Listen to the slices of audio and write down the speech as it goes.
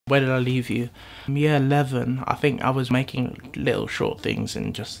Where did I leave you? Year 11, I think I was making little short things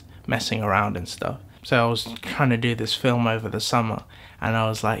and just messing around and stuff. So I was trying to do this film over the summer, and I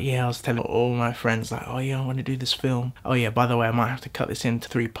was like, yeah, I was telling all my friends like, oh yeah, I want to do this film. Oh yeah, by the way, I might have to cut this into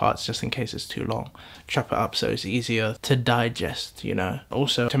 3 parts just in case it's too long. Chop it up so it's easier to digest, you know.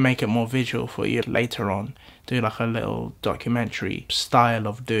 Also to make it more visual for you later on. Do like a little documentary style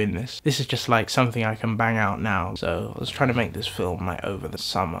of doing this. This is just like something I can bang out now. So I was trying to make this film like over the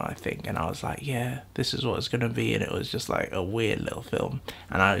summer, I think, and I was like, yeah, this is what it's gonna be. And it was just like a weird little film,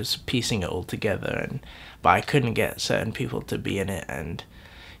 and I was piecing it all together, but I couldn't get certain people to be in it, and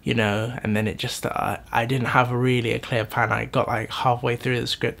you know, and then it just I didn't have really a clear plan. I got like halfway through the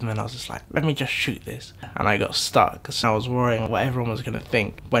script and then I was just like, let me just shoot this, and I got stuck because I was worrying what everyone was gonna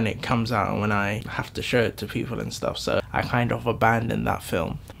think when it comes out and when I have to show it to people and stuff. So I kind of abandoned that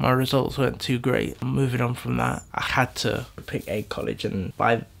film. My results weren't too great. Moving on from that, I had to pick a college, and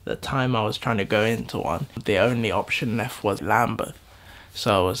by the time I was trying to go into one, the only option left was Lambeth.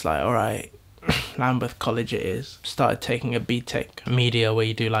 So I was like, alright, Lambeth College it is. Started taking a Btec media where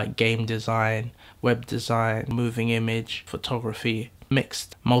you do like game design, web design, moving image, photography,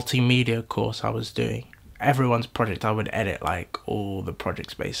 mixed multimedia course I was doing. Everyone's project I would edit, like all the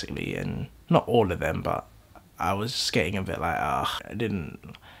projects basically, and not all of them, but I was just getting a bit like, I didn't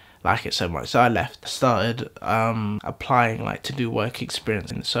like it so much, so I left. Started applying like to do work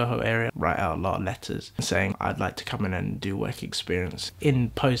experience in the Soho area, write out a lot of letters saying I'd like to come in and do work experience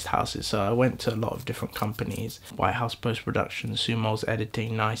in post houses. So I went to a lot of different companies, White House Post Production, Sumo's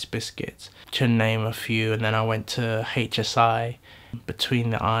Editing, Nice Biscuits, to name a few, and then I went to HSI,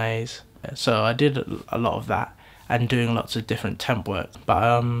 Between the Eyes. So I did a lot of that and doing lots of different temp work,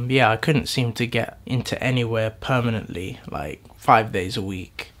 but yeah, I couldn't seem to get into anywhere permanently, like 5 days a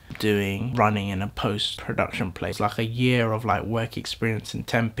week running in a post-production place. Like a year of like work experience in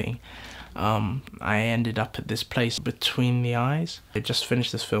temping. I ended up at this place, Between the Eyes. I just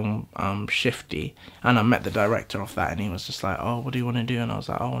finished this film, Shifty, and I met the director of that, and he was just like, oh, what do you want to do? And I was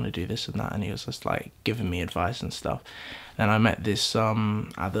like, I want to do this and that, and he was just like giving me advice and stuff. Then I met this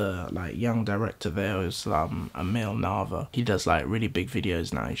other like young director there. It was Emil Nava. He does like really big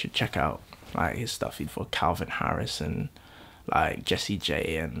videos now. You should check out like his stuff. He did for Calvin Harris and like Jessie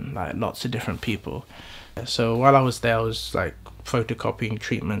J and like lots of different people. So while I was there, I was like photocopying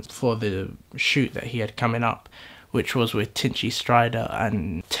treatments for the shoot that he had coming up, which was with Tinchy Stryder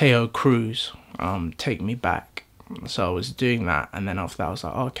Taio Cruz, Take Me Back. So I was doing that, and then after that I was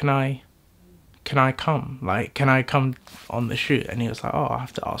like, oh, can I come? Like, can I come on the shoot? And he was like, oh, I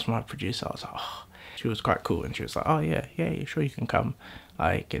have to ask my producer. I was like, oh. She was quite cool, and she was like, oh yeah, sure, you can come,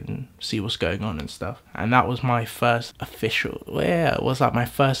 like, and see what's going on and stuff. And that was my first official, yeah, it was like my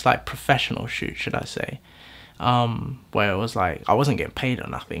first like professional shoot, should I say, where it was like, I wasn't getting paid or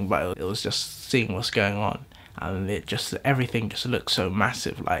nothing, but it was just seeing what's going on, and everything just looked so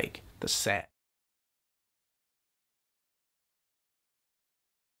massive, like the set.